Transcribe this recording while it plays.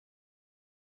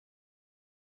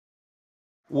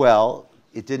Well,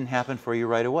 it didn't happen for you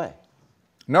right away.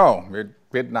 No, it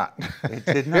did not. It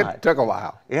did not. It took a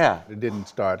while. Yeah. It didn't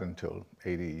start until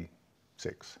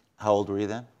 86. How old were you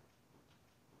then?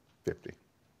 50.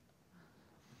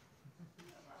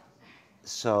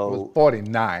 So I was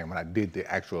 49 when I did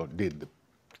the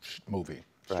movie,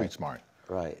 Street Right. Smart.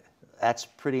 Right. That's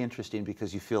pretty interesting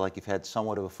because you feel like you've had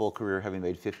somewhat of a full career having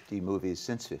made 50 movies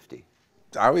since 50.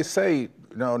 I always say,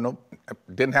 no,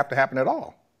 it didn't have to happen at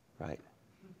all. Right.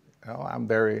 I'm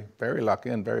very, very lucky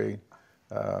and very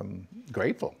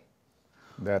grateful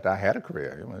that I had a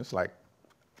career. It's like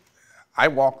I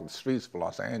walk the streets of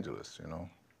Los Angeles,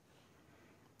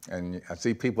 and I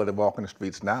see people that walk in the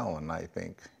streets now, and I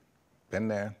think, been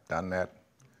there, done that,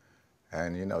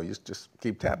 and you just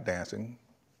keep tap dancing,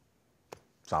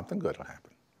 something good will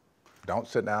happen. Don't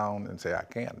sit down and say I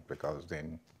can't, because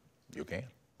then you can.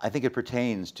 I think it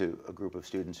pertains to a group of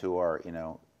students who are,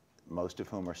 most of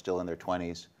whom are still in their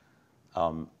 20s,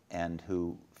 and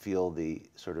who feel the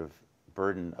sort of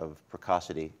burden of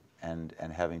precocity and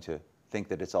having to think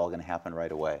that it's all going to happen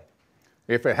right away.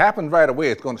 If it happens right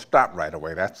away, it's going to stop right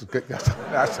away. That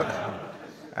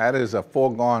is a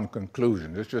foregone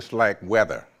conclusion. It's just like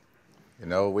weather.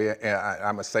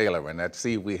 I'm a sailor, and at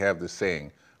sea we have this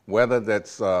saying, weather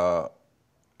that's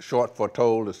short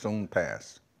foretold is soon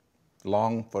past.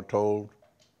 Long foretold,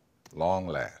 long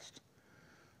last.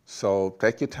 So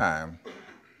take your time,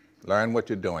 learn what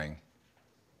you're doing,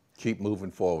 keep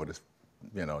moving forward.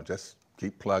 Just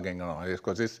keep plugging on,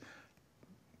 because this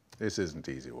isn't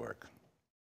easy work.